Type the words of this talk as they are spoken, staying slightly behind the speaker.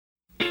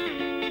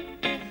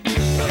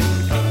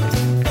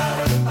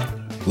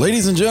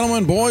Ladies and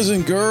gentlemen, boys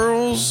and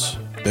girls,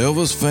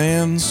 Elvis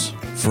fans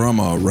from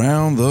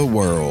around the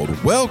world,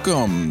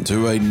 welcome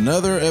to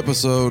another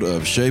episode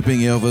of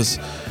Shaping Elvis.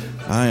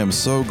 I am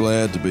so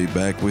glad to be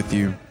back with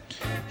you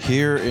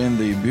here in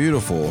the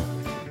beautiful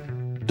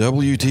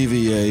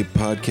WTVA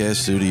podcast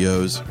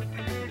studios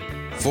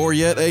for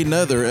yet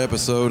another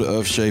episode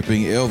of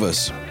Shaping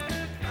Elvis.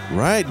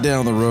 Right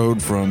down the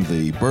road from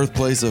the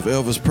birthplace of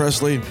Elvis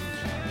Presley,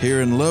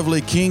 here in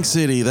lovely King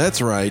City,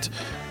 that's right,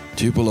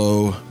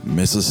 Tupelo,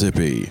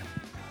 Mississippi.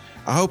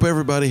 I hope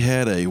everybody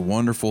had a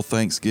wonderful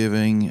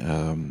Thanksgiving,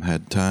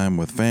 had time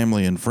with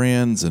family and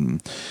friends,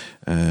 and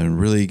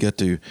really got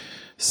to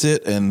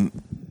sit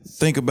and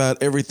think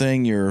about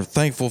everything you're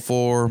thankful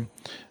for.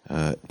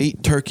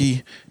 Eat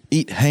turkey,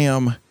 eat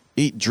ham,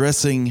 eat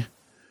dressing,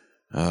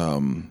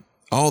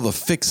 all the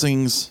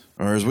fixings,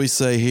 or as we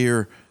say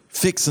here,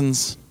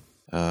 fixins',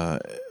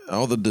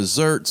 all the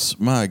desserts.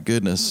 My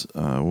goodness,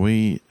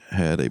 we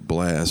had a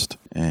blast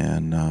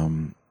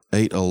and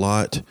ate a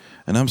lot,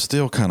 and I'm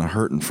still kind of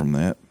hurting from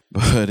that.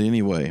 But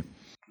anyway,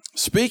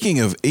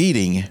 speaking of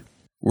eating,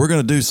 we're going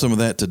to do some of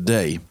that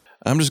today.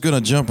 I'm just going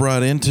to jump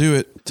right into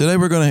it. Today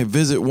we're going to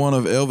visit one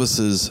of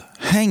Elvis's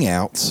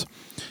hangouts.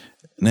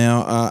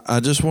 Now, I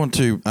do want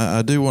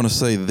to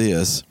say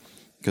this,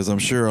 because I'm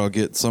sure I'll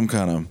get some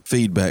kind of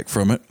feedback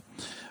from it.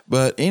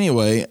 But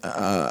anyway,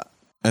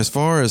 as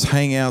far as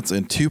hangouts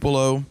in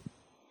Tupelo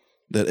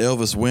that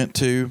Elvis went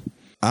to,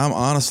 I'm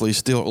honestly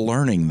still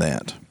learning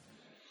that.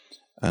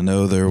 I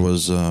know there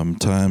was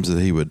times that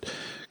he would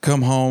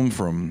come home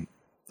from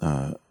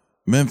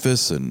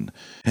Memphis and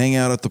hang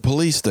out at the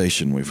police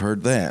station. We've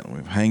heard that.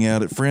 We've hang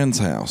out at friend's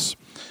house.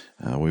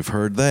 We've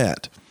heard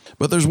that.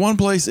 But there's one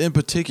place in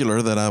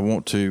particular that I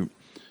want to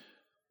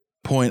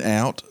point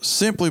out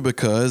simply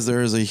because there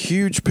is a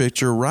huge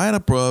picture right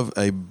above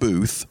a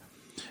booth.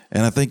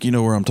 And I think you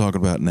know where I'm talking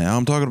about now.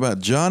 I'm talking about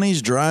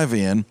Johnny's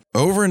Drive-In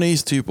over in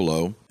East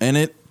Tupelo. And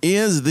it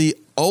is the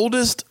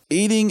oldest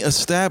eating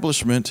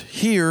establishment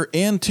here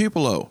in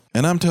Tupelo.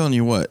 And I'm telling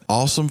you what,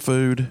 awesome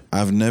food.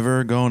 I've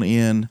never gone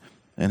in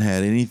and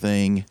had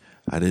anything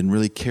I didn't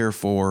really care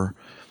for.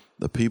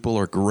 The people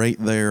are great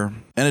there.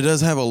 And it does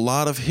have a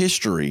lot of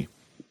history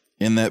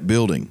in that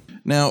building.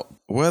 Now,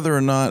 whether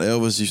or not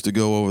Elvis used to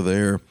go over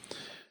there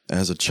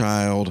as a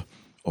child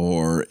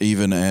or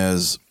even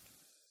as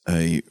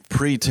a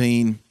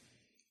preteen,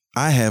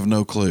 I have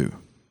no clue.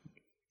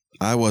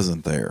 I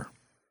wasn't there.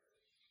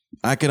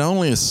 I can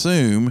only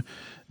assume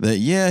that,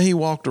 yeah, he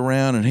walked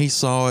around and he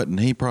saw it and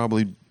he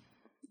probably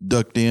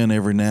ducked in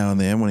every now and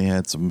then when he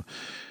had some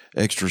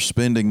extra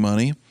spending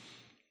money.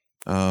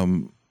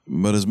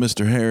 But as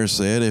Mr. Harris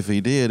said, if he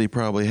did, he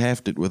probably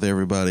halved it with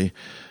everybody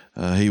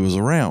he was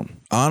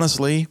around.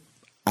 Honestly,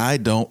 I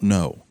don't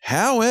know.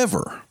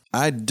 However,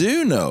 I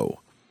do know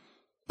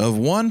of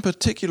one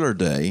particular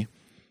day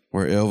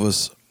where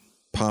Elvis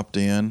popped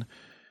in,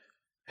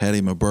 had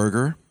him a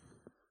burger,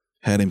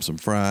 had him some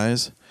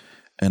fries,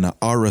 and an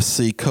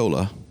RC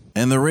Cola.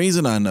 And the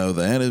reason I know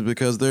that is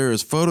because there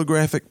is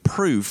photographic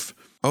proof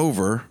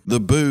over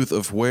the booth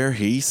of where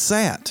he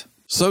sat.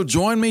 So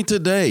join me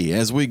today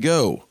as we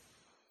go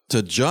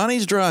to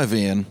Johnny's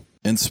Drive-In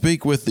and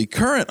speak with the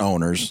current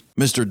owners,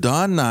 Mr.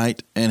 Don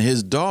Knight and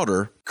his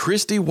daughter,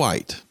 Christy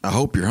White. I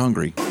hope you're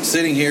hungry.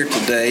 Sitting here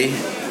today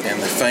in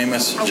the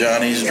famous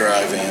Johnny's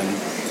Drive-In,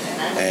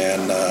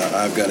 and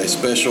I've got a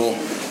special,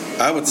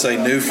 I would say,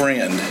 new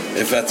friend,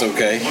 if that's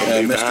okay,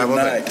 Mr.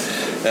 Knight.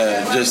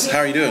 How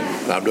are you doing?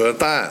 I'm doing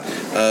fine.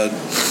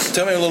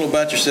 Tell me a little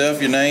about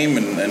yourself, your name,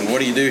 and what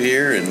do you do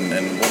here,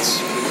 and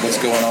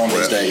what's going on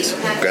these days?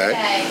 Okay.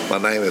 My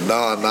name is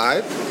Don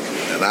Knight,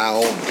 and I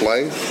own the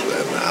place.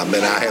 And I've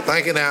been out here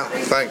thinking now.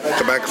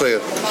 Come back clear.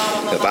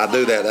 If I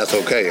do that, that's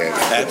okay.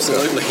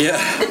 Absolutely, yeah.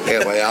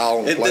 Anyway, I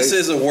own the place.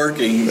 This is a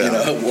working,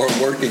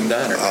 working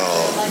diner.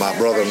 My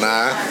brother and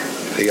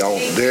I, he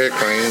owns Dairy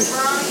Queen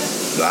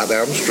right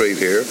down the street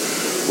here.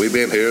 We've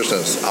been here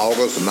since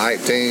August of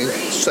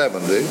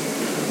 1970.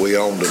 We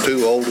own the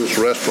two oldest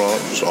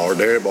restaurants, or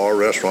dairy bar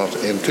restaurants,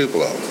 in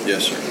Tupelo.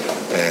 Yes, sir.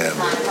 And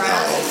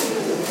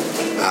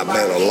I've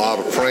met a lot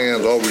of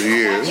friends over the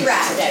years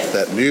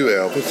that knew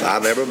Elvis. I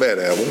never met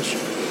Elvis,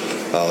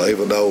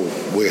 even though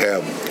we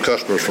have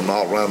customers from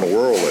all around the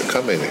world that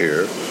come in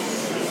here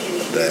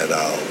that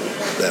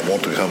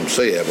want to come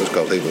see Elvis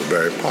because he was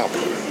very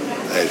popular,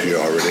 as you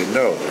already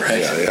know.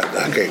 Right.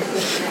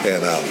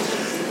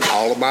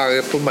 All of my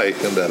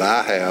information that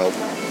I have,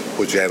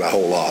 which ain't a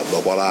whole lot,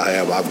 but what I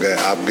have, I've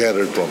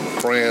gathered from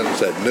friends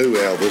that knew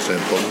Elvis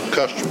and from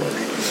customers.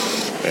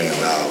 And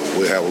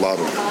we have a lot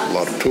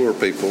of tour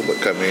people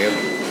that come in,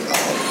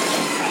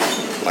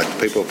 like the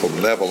people from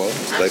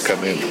Netherlands. They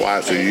come in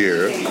twice a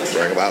year,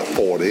 bring about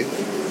 40.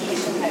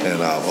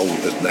 And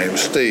his name's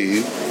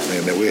Steve.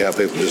 And then we have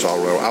people just all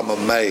around. I'm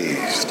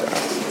amazed.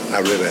 I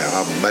really am.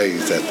 I'm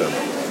amazed at the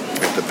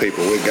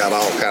people. We got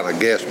all kind of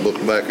guest books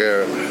back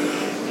there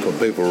from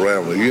people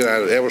around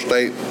every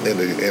state in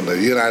the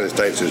United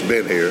States has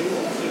been here.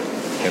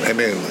 And how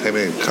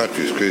many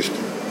countries, Christian?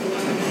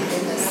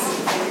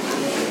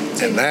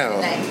 And now,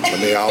 let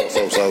me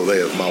also say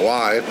this, my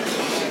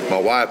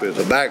wife is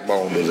the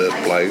backbone of this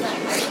place.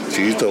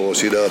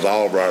 She does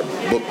all of our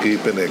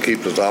bookkeeping and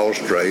keeps us all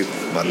straight.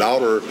 My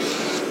daughter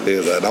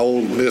is an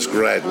old Miss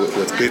graduate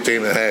with 15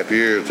 and a half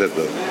years at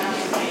the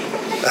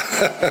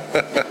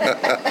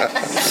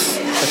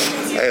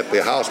at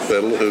the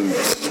hospital,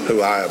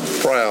 who I am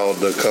proud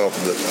to come,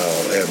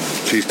 and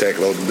she's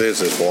taken over the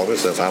business for me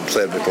since I'm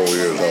 74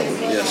 years old.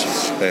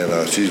 Yes, sir.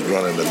 And she's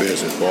running the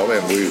business for me.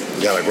 And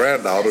we've got a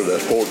granddaughter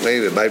that's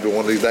 14, and maybe one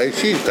of these days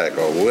she's take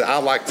over. I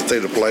like to see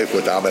the place,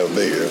 which I'll never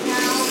be here,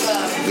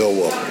 go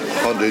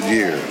 100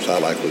 years. I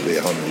like to be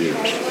 100 years.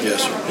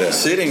 Yes, sir. Yeah.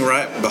 Sitting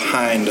right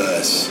behind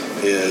us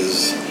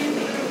is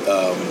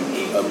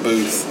a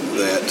booth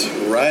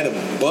that right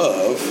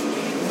above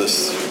the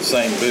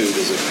same booth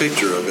is a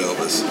picture of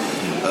Elvis.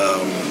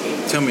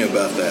 Tell me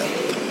about that.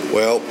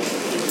 Well,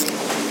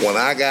 when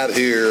I got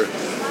here,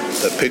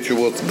 the picture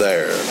was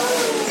there,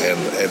 and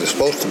it's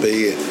supposed to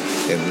be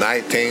in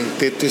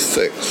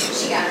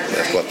 1956.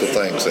 That's what the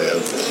thing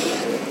says.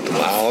 To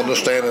my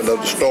understanding of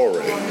the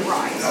story,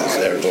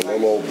 there's a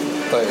little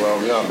thing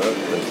around yonder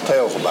that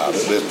tells about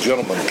it. This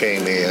gentleman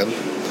came in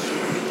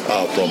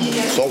from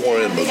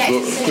somewhere in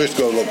Missouri. Chris,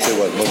 go look see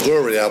what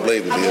Missouri, I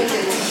believe it is.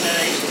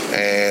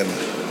 And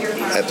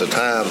at the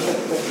time,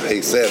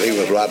 he said he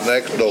was right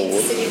next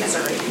door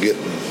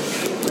getting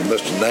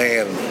Mr.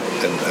 Nan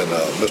and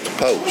Mr.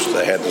 Post.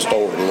 They had the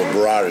store, the little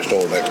variety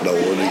store next door.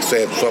 And he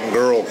said some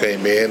girl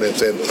came in and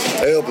said,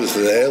 Elvis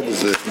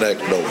is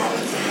next door.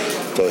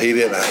 So he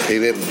didn't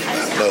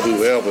know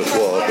who Elvis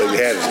was, but he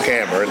had his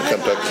camera and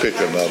come take a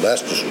picture. Now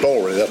that's the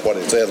story. That's what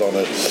it says on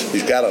it.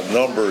 He's got a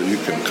number you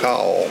can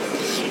call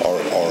or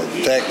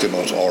text him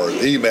or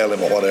email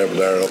him or whatever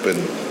there up in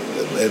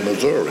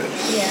Missouri.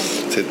 Yeah.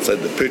 It said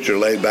the picture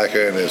laid back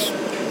there in his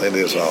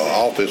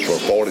office for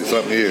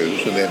 40-something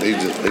years, and then he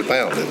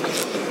found it.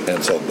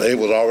 And so it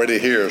was already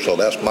here, so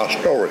that's my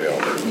story on it.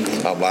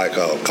 Mm-hmm. I'm like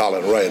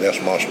Colin Ray, that's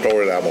my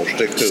story, and I'm going to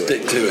stick to it.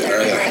 Stick to it,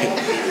 right?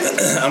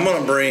 Yeah. I'm going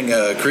to bring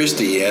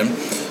Christy in.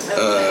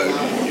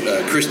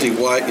 Christy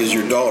White is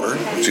your daughter.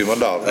 She's my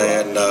daughter.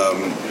 And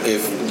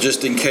if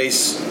just in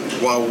case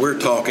while we're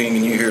talking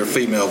and you hear a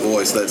female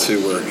voice, that's who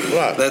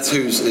that's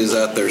who's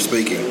out there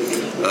speaking.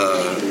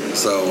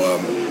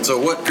 So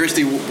what,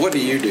 Christy, what do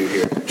you do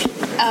here?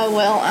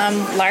 Well,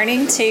 I'm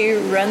learning to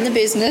run the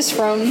business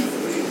from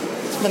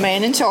the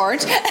man in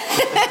charge.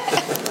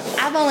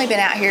 I've only been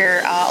out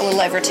here a little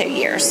over 2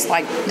 years.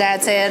 Like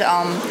Dad said,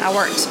 I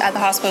worked at the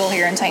hospital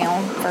here in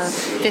town for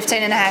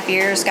 15 and a half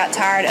years, got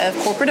tired of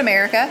corporate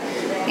America,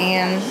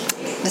 and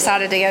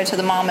decided to go to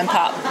the mom and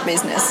pop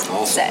business.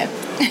 Awesome. So.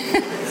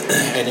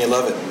 And you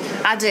love it?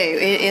 I do.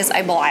 It is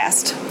a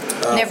blast.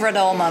 Never a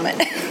dull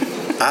moment.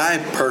 I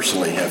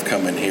personally have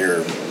come in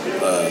here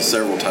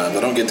several times.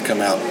 I don't get to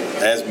come out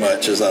as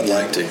much as I'd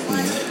like to.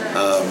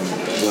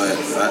 But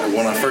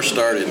when I first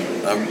started,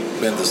 I've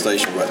been at the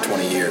station for about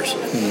 20 years.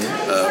 When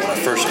I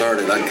first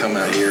started, I'd come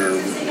out here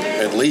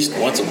at least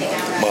once a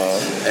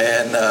month.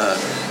 And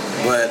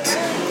but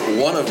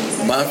one of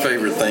my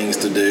favorite things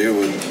to do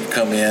would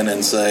come in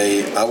and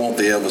say, I want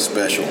the Elvis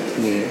special.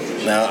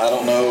 Now, I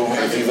don't know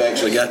if you've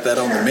actually got that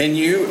on the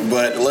menu,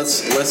 but let's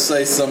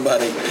say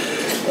somebody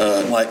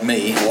like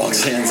me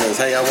walks in and says,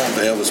 hey, I want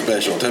the Elvis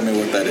special. Tell me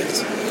what that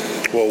is.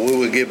 Well, we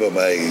would give them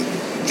a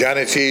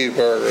Johnny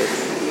cheeseburger,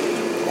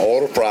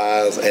 order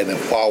fries, and then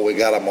while we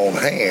got them on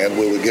hand,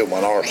 we would give them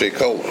an RC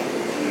Cola.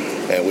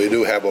 And we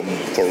do have them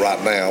for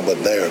right now,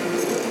 but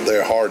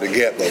they're hard to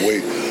get, but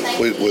we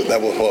that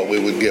was what we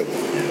would give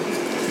them.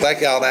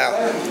 Thank y'all now.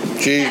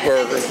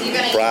 Cheeseburger,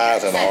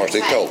 fries, and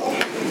RC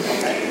Cola.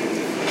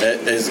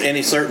 Is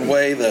any certain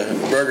way the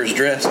burger's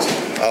dressed?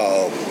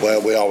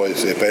 Well, we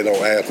always, if they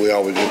don't ask, we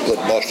always just put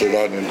mustard,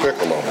 onion,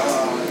 pickle on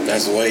it.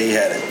 That's the way he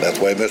had it. That's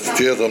the way Mr.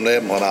 Chisholm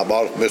did. When I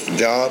bought it from Mr.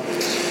 John,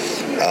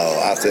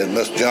 I said,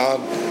 Mr. John,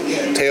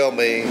 tell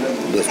me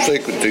the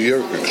secret to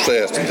your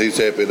success. And he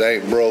said, if it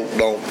ain't broke,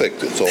 don't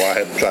fix it. So I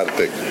had to try to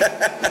fix it.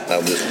 I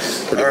was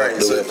just pretty much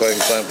doing things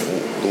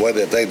the way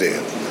that they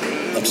did.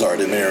 I'm sorry,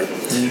 didn't hear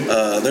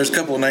it. There's a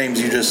couple of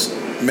names you just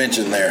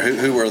mentioned there.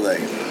 Who were they?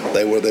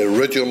 They were the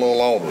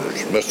original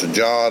owners, Mr.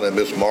 John and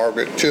Miss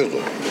Margaret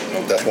Chisholm.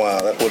 That's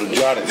where the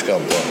Johnnies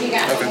come from.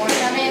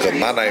 Because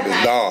my name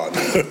is Don.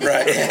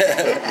 Right.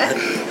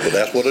 But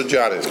that's where the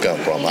Johnnies come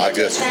from. I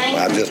just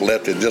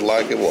left it just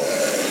like it was.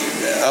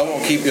 I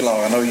won't keep you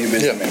long. I know you've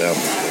been. Yeah.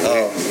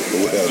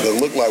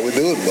 It look like we're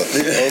doing, but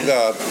oh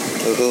God,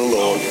 oh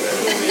Lord.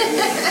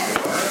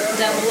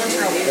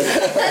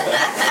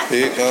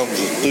 Here comes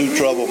the two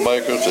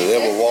troublemakers that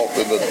ever walked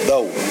in the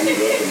door.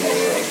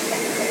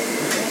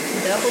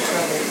 Double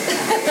trouble.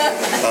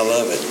 I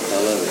love it.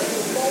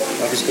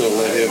 I'm just going to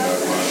let him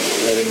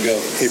go.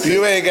 If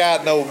you ain't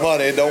got no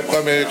money, don't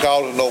come in and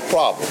cause no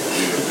problem.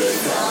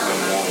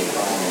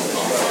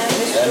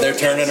 And they're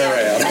turning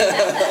around.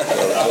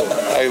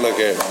 Hey, look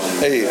at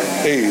him.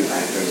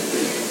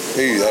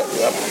 He's a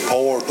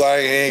poor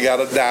thing. He ain't got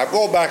a dime.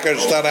 Go back there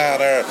and stand down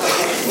there.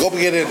 Go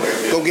get in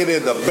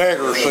the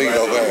beggar seat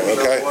over there,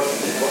 okay?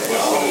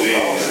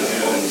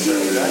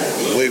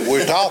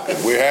 We're talking.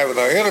 We're having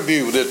an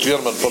interview with this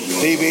gentleman from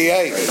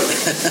TVA.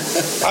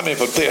 I mean,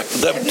 from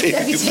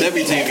WTVA.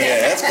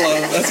 WTVA. That's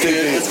close. That's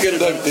good. That's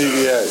good.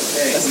 WTVA.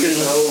 That's good.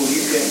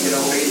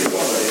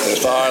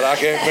 It's all right. I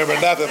can't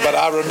remember nothing, but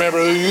I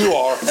remember who you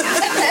are.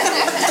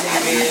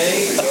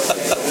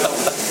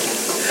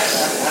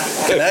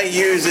 Can I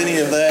use any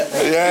of that?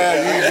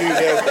 Yeah, you use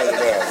everything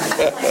now.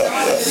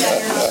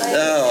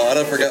 Oh, I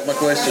done forgot my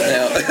question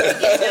now.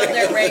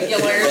 They're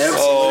regulars.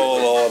 Oh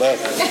Lord,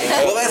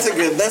 Well, that's a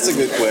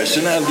good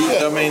question. Your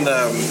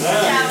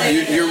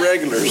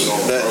regulars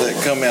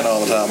that come in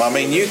all the time. I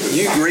mean, you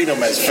greet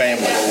them as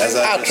family. As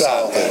I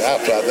tried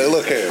that.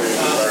 Look here,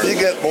 you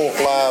get more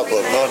flies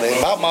with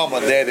money. My mama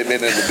and daddy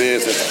been in the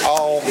business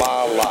all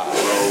my life.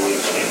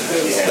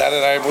 Down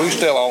in Abram, we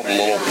still own the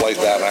little place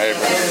down in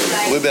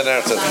Abram. We've been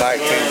there since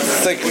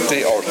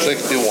 1960 or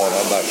 61.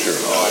 I'm not sure.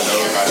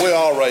 We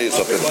all raised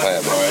up in the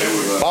family.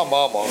 My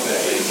mama,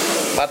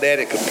 my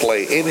daddy could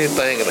play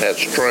anything that had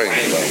strings.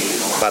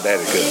 My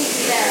daddy could.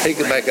 He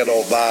could make it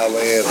on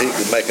violin. He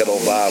could make it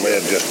on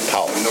violin just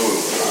talk.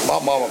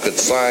 My mama could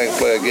sing,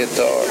 play a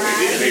guitar.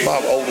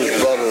 My oldest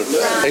brother,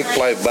 he could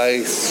play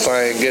bass,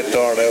 sing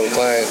guitar and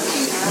everything.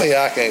 Me,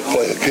 I can't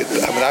play a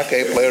guitar. I mean, I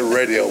can't play a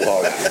radio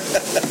harp.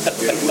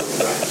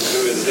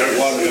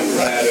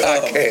 I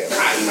can't.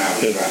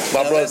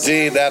 My brother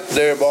Gene out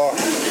there, bar,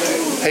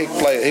 he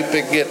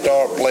pick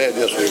guitar, play it,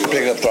 just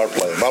pick up, start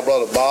playing. My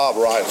brother Bob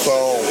writes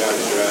songs,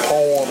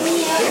 poems.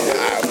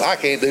 I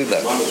can't do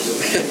nothing.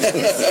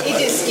 He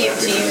just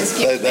skipped you and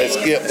skipped They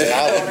skipped me.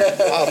 I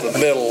was the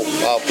middle one.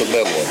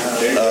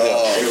 Yeah, I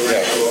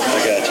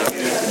got you.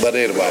 But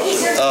anyway.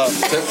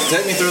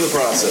 Take me through the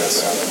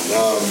process.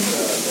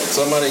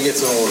 Somebody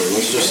gets an order.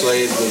 Let's just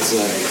say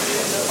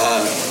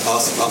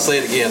I'll say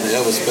it again, the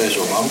Elvis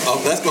special.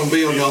 That's going to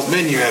be on y'all's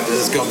menu after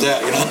this comes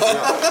out, you know.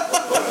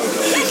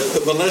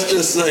 But let's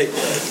just say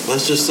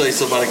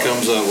somebody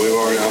comes up.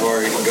 I've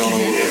already gone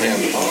over with him.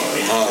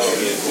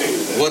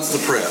 What's the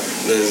prep?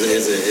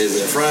 Is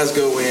it fries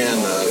go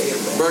in,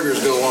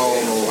 burgers go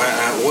on, or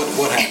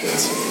what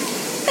happens?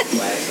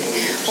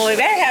 Well, we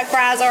better have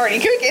fries already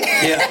cooking.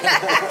 Yeah.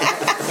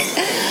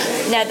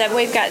 Now that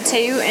we've got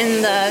two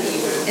in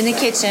the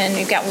kitchen,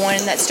 we've got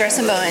one that's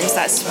dressing buns.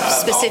 That's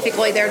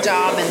specifically their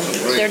job, and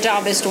their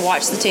job is to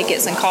watch the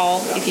tickets and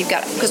call if you've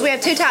got, because we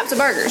have two types of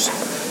burgers.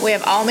 We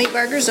have all meat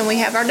burgers and we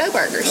have our dough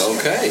burgers.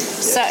 Okay.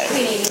 So,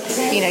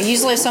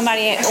 usually if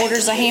somebody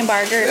orders a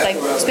hamburger,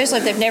 especially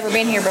if they've never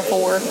been here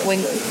before,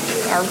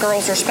 our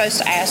girls are supposed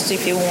to ask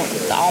if you want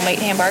the all meat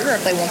hamburger or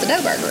if they want the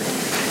dough burger.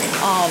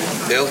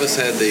 Elvis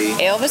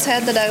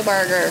had the dough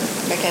burger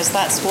because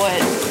that's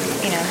what,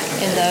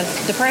 in the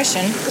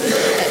Depression,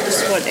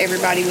 that's what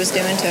everybody was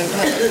doing to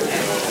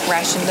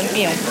ration the,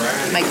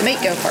 make the meat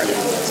go further.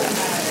 So.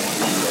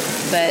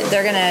 But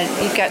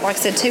you've got, like I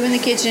said, two in the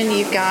kitchen.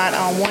 You've got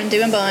one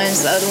doing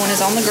buns, the other one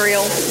is on the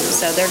grill.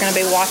 So they're going to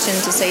be watching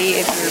to see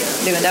if you're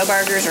doing dough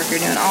burgers or if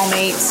you're doing all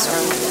meats or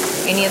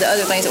any of the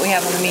other things that we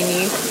have on the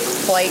menu.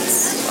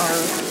 Plates or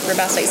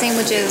ribeye steak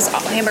sandwiches,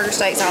 hamburger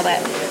steaks, all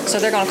that. So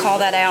they're going to call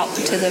that out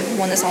to the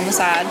one that's on the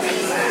side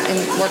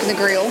and working the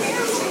grill,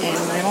 and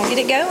they're going to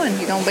get it going.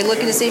 You're going to be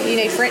looking to see if you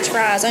need French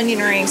fries,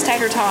 onion rings,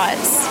 tater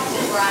tots,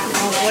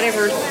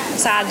 whatever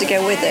side to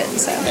go with it.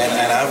 So.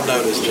 And I've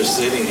noticed just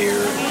sitting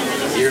here,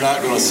 you're not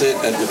going to sit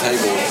at the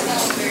table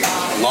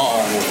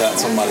long without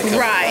somebody coming.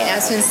 Right. I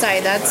was going to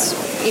say that's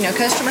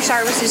customer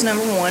service is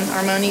number one.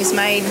 Our money's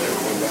made.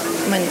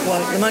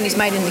 The money's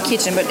made in the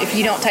kitchen, but if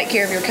you don't take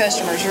care of your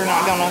customers, you're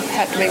not going to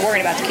have to be worried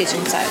about the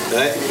kitchen. So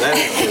that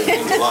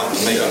means a lot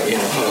to me.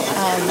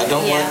 I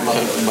don't like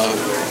my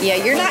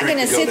you're not going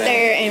to sit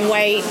there and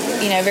wait,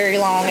 very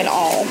long at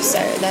all. So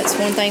that's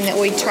one thing that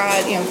we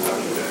tried,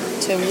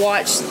 to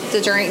watch the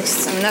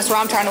drinks. I mean, that's what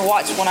I'm trying to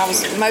watch when I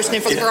was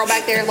motioning for the girl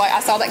back there. Like I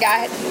saw that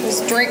guy,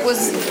 his drink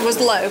was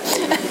low.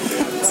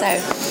 So.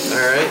 All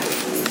right.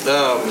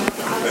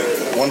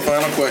 One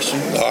final question.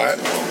 All right.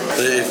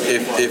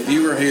 If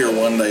you were here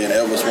one day and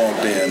Elvis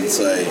walked in and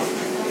say,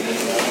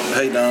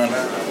 "Hey Don,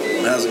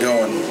 how's it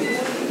going?"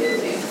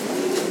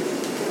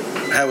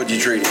 How would you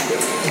treat him?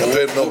 I'd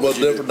treat him no much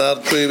different than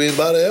I'd treat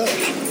anybody else.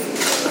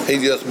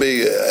 He'd just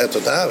be, at the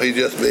time, he'd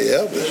just be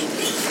Elvis.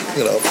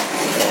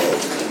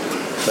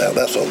 Now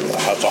that's a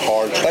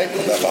hard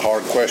statement. That's a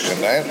hard question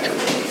to answer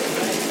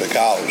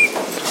because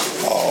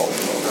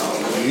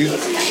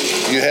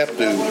you have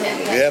to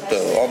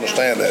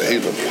understand that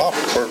he's a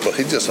popular person, but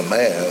he's just a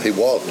man. He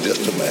was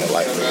just a man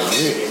like me and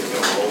you.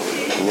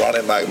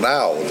 Ronnie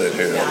McDowell was in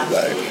here the other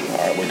day. All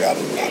right, we got a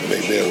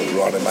big deal with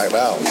Ronnie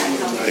McDowell.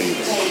 He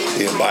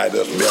invited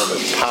us to be on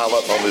this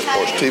pilot on this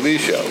first TV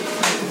show.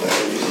 But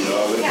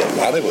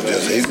Ronnie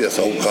he's just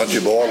an old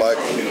country boy like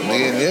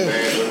me and you.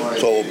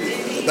 So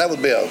that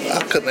would be I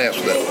couldn't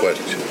answer that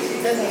question.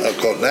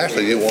 Because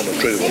naturally you want to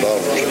treat him with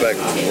all the respect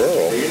in the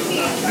world.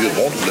 You'd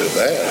want to do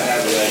that.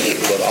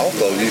 But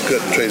also I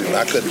couldn't treat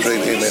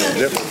him any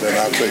different than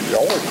I treat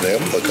George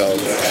then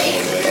because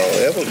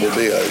Evans would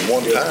be a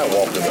one-time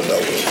walk in the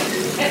door.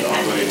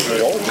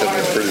 George could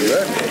be pretty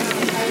regular.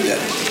 Yeah.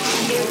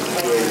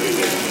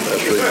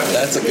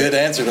 That's a good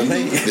answer to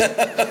me.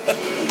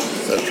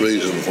 That's the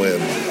reason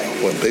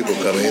when people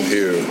come in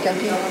here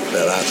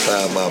that I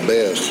try my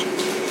best,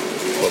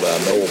 but I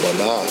know them or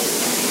not.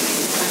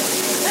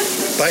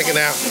 Thank you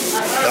now.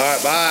 All right,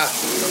 bye.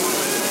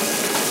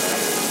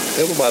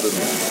 Everybody,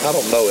 I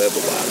don't know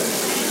everybody.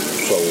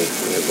 So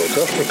if a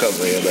customer comes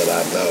in that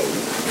I know,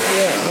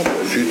 yeah, I'm going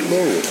to shoot the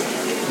bull with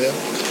them. Yeah.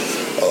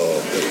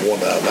 If one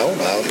that I don't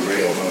know,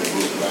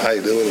 how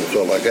you doing and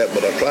stuff like that.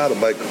 But I try to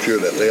make sure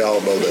that they all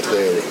know that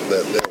they're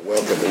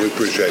welcome and we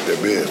appreciate their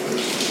business.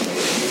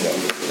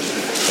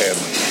 And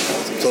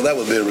so that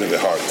would be a really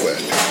hard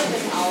question.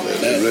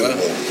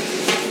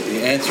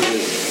 You answered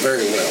it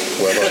very well.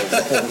 Well,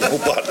 I don't know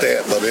about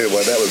that, but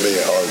anyway, that would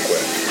be a hard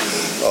question.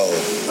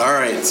 All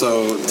right,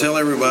 so tell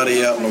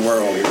everybody out in the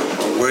world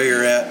where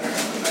you're at,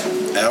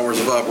 hours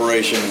of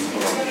operation.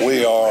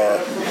 We are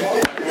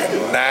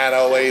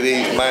 908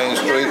 East Main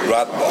Street,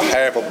 right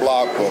half a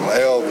block from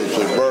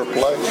Elvis's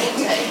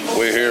birthplace.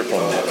 We're here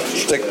from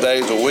 6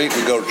 days a week.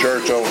 We go to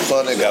church on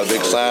Sunday. Got a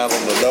big sign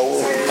on the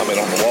door. I mean,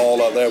 on the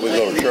wall out there. We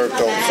go to church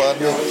on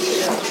Sunday.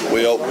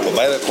 We open from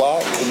 8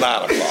 o'clock to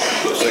 9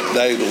 o'clock, 6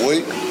 days a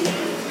week.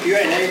 You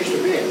ain't there used to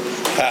be.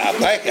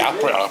 Thank you. I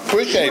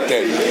appreciate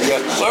that.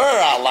 Yes, sir.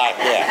 I like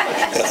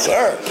that. Yes,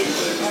 sir.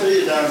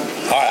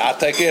 All right, I'll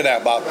take care of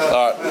that, Bob.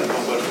 All right.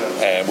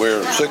 And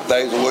we're 6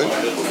 days a week.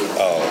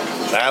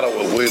 Now that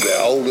we're the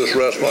oldest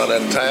restaurant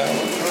in town,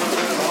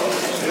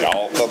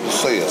 y'all come to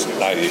see us.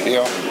 Now you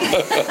hear?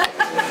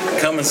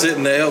 Come and sit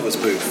in the Elvis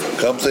booth.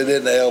 Come sit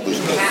in the Elvis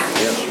booth.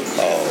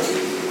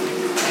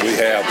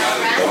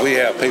 Yeah. We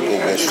have people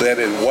who sit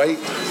and wait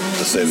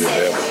to sit in the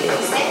Elvis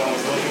booth.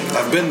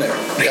 I've been there.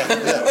 Yeah.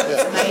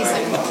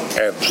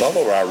 And some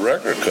of our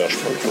regular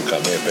customers will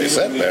come in. They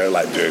sit there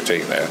like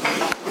JT now.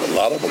 A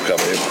lot of them come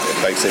in.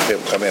 If they see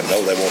people come in,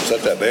 no, they won't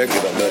sit there. They'll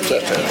get them done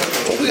sit there.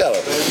 So we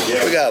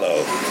got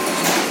a.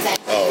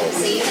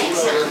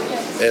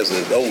 As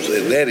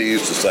Daddy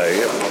used to say,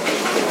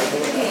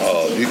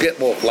 you get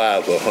more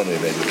flies with honey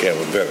than you can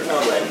with vinegar.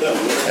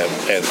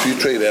 And if you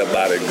treat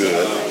everybody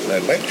good,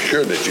 then make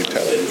sure that you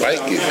tell them,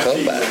 thank you,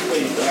 come back.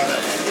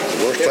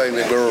 The worst thing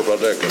the girls out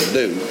there can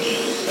do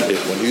is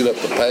when you up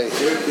to pay, and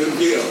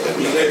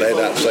they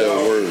not say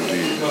a word to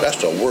you. That's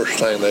the worst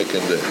thing they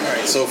can do. All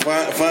right, so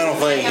final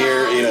thing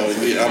here,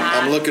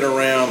 I'm looking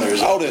around.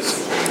 There's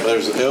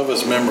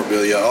Elvis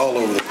memorabilia all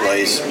over the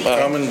place.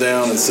 Coming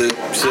down and sit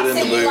in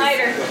the booth.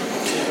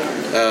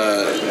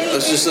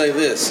 Let's just say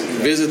this: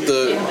 visit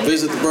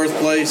the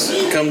birthplace.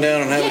 Come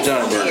down and have a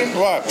Johnny Burger.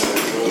 Right.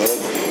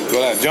 Go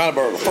down to Johnny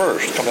Burger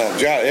first. Come down to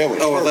Johnny Elvis.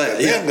 Oh, well, that.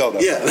 Yeah. Then go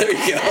down. Yeah. There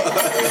you go.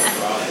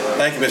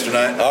 Thank you, Mr.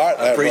 Knight. All right.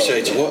 I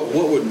appreciate you.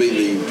 What would be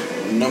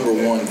the number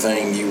one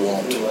thing you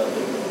want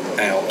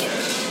out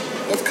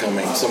of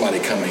somebody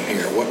coming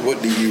here?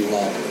 What do you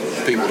want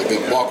people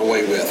to walk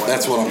away with?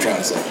 That's what I'm trying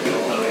to say.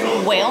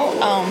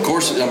 Well, of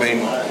course, I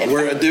mean,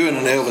 we're doing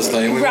an Elvis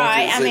thing. We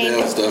right. want you to see the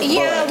Elvis stuff.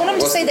 Yeah, I want them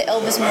to see the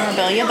Elvis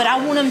memorabilia, but I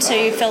want them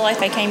to feel like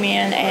they came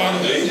in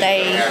and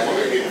they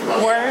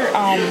were,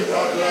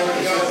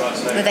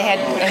 that they had,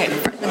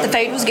 the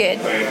food was good.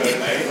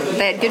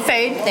 They had good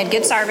food. They had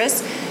good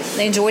service.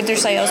 They enjoyed their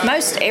sales.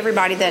 Most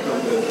everybody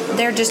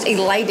they're just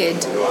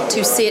elated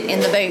to sit in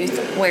the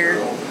booth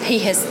where he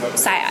has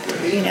sat,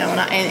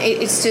 and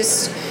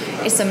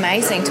it's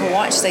amazing to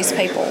watch these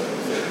people.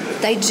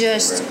 They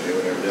just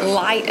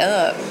light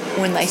up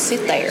when they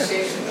sit there.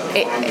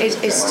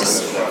 It's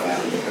just,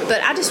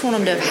 but I just want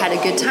them to have had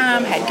a good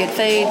time, had good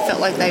food, felt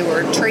like they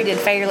were treated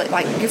fairly,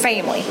 like your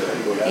family.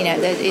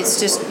 That it's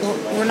just,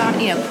 we're not,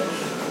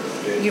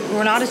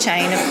 we're not a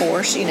chain, of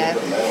course.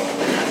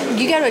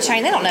 You go to a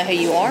chain, they don't know who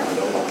you are.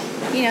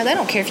 They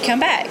don't care if you come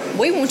back.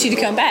 We want you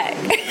to come back.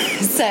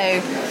 So,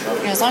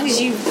 as long as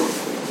you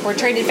were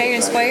treated fair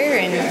and square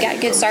and got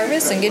good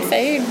service and good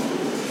food,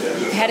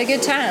 had a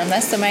good time.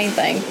 That's the main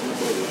thing.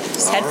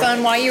 Just had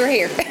fun while you were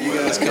here. You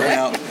guys come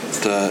out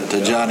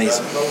to Johnny's,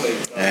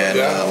 and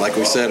like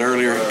we said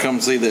earlier, come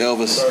see the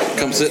Elvis.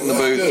 Come sit in the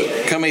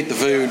booth. Come eat the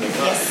food.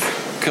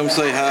 Come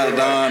say hi to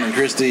Don and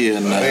Christy,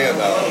 and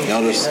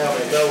y'all just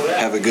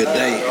have a good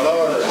day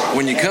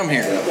when you come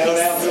here.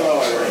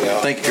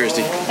 Thank you,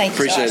 Christy. Thank you,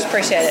 Appreciate Josh. it.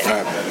 Appreciate it.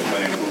 All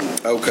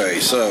right. Okay,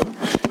 so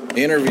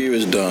interview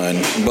is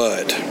done,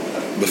 but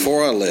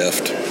before I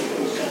left,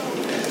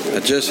 I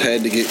just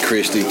had to get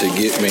Christy to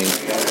get me,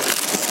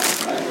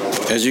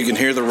 as you can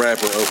hear the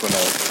wrapper open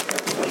up,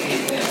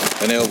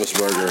 an Elvis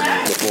burger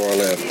before I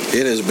left.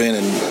 It has been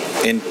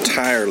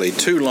entirely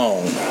too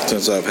long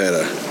since I've had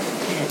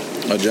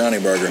a Johnny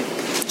burger.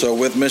 So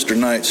with Mr.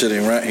 Knight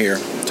sitting right here,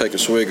 take a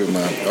swig of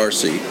my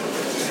RC.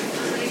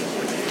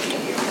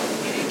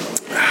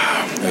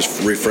 As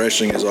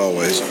refreshing as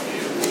always.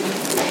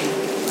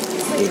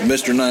 With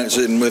Mr. Knight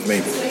sitting with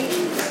me,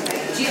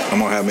 I'm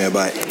gonna have me a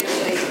bite.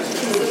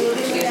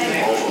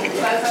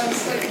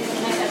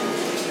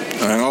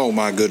 And oh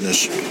my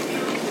goodness,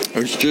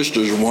 it's just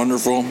as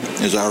wonderful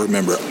as I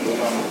remember it.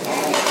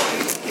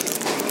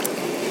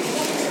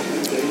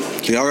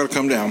 So y'all gotta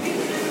come down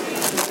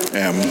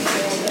and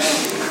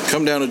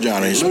come down to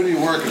Johnny's. What are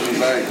you working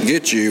today?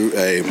 Get you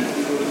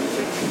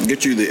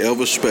the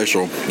Elvis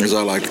special, as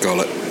I like to call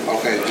it.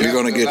 Okay. You're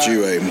going to get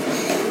you a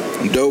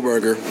dough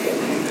burger,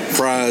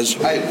 fries,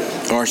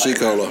 RC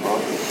Cola.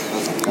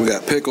 We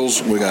got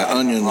pickles, we got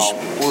onions,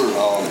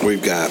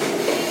 we've got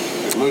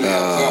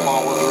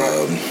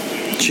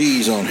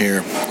cheese on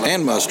here,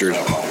 and mustard,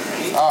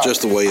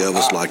 just the way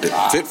Elvis liked it.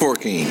 Fit for a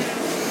king.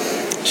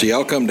 So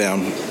y'all come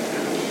down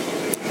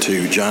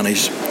to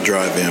Johnny's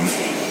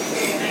Drive-In,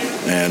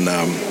 and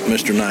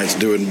Mr. Knight's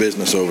doing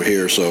business over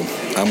here, so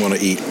I'm going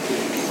to eat.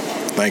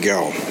 Thank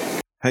y'all.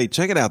 Hey,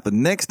 check it out. The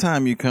next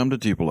time you come to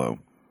Tupelo,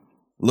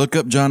 look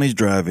up Johnny's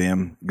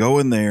Drive-In, go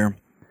in there,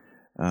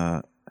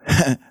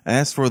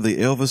 ask for the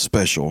Elvis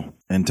special,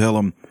 and tell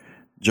them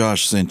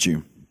Josh sent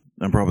you.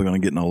 I'm probably going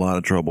to get in a lot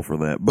of trouble for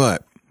that,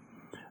 but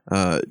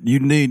you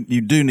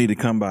do need to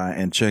come by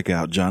and check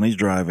out Johnny's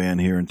Drive-In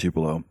here in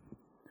Tupelo.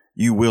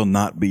 You will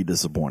not be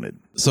disappointed.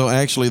 So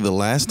actually, the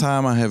last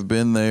time I have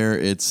been there,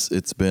 it's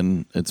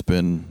been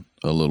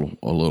a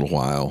little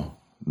while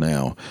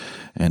now,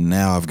 and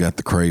now I've got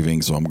the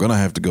craving, so I'm going to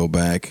have to go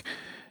back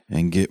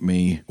and get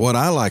me what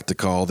I like to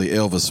call the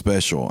Elvis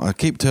special. I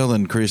keep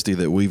telling Christy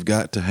that we've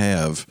got to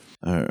have,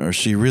 or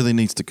she really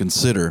needs to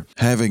consider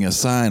having a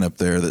sign up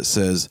there that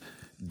says,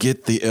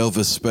 "Get the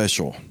Elvis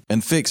special,"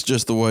 and fix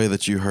just the way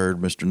that you heard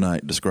Mr.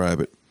 Knight describe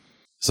it.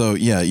 So,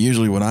 yeah,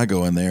 usually when I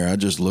go in there, I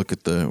just look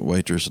at the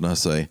waitress and I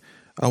say,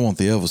 "I want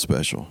the Elvis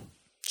special."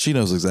 She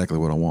knows exactly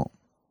what I want.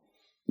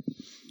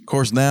 Of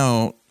course,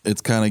 now it's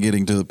kind of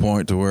getting to the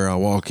point to where I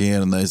walk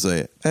in and they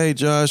say, "Hey,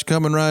 Josh,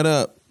 coming right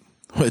up,"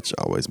 which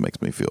always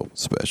makes me feel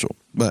special.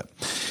 But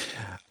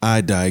I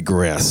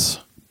digress.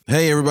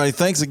 Hey, everybody,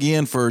 thanks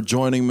again for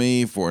joining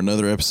me for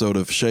another episode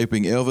of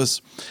Shaping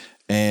Elvis.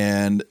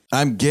 And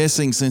I'm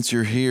guessing since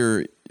you're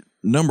here,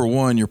 number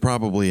one, you're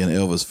probably an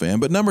Elvis fan.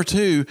 But number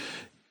two,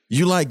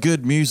 you like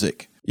good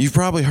music. You've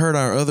probably heard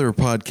our other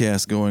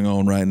podcasts going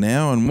on right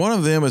now, and one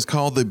of them is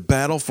called The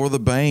Battle for the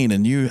Bane,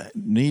 and you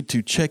need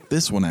to check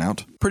this one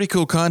out. Pretty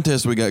cool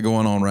contest we got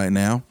going on right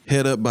now,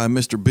 head up by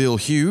Mr. Bill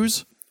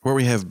Hughes, where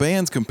we have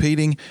bands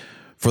competing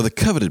for the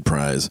coveted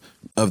prize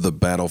of The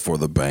Battle for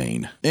the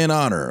Bane, in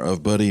honor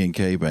of Buddy and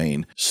Kay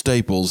Bane,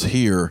 staples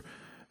here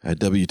at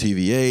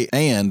WTVA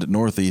and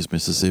Northeast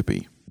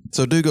Mississippi.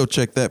 So do go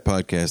check that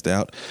podcast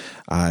out.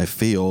 I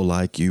feel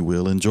like you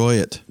will enjoy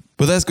it.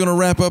 But that's going to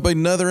wrap up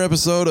another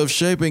episode of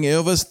Shaping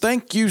Elvis.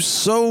 Thank you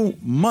so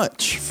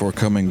much for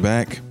coming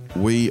back.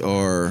 We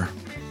are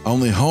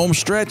on the home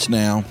stretch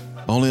now.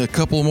 Only a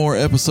couple more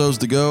episodes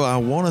to go. I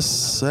want to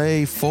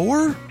say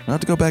 4? I have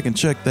to go back and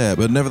check that.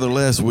 But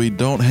nevertheless, we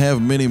don't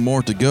have many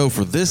more to go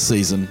for this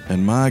season.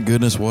 And my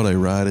goodness, what a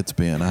ride it's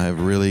been. I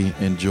have really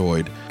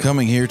enjoyed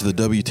coming here to the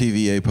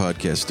WTVA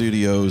podcast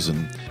studios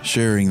and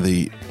sharing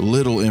the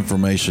little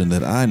information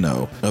that I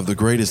know of the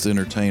greatest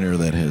entertainer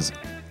that has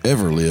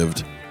ever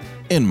lived,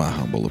 in my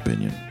humble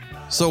opinion.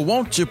 So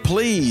won't you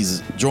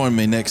please join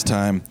me next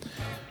time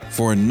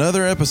for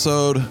another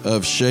episode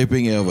of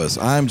Shaping Elvis.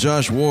 I'm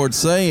Josh Ward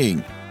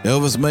saying,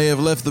 Elvis may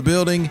have left the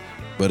building,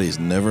 but he's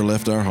never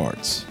left our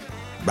hearts.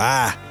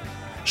 Bye.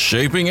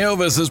 Shaping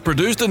Elvis is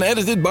produced and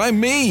edited by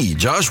me,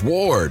 Josh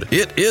Ward.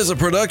 It is a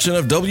production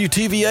of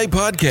WTVA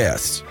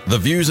Podcasts. The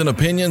views and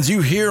opinions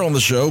you hear on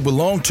the show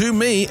belong to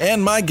me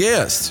and my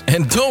guests,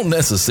 and don't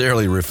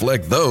necessarily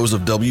reflect those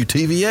of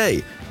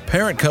WTVA,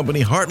 parent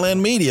company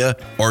Heartland Media,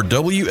 or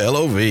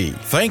WLOV.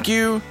 Thank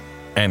you,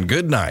 and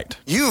good night.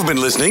 You've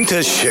been listening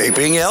to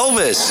Shaping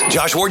Elvis.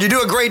 Josh Ward, you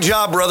do a great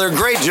job, brother.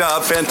 Great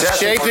job.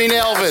 Fantastic. Shaping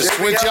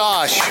Elvis with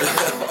Josh.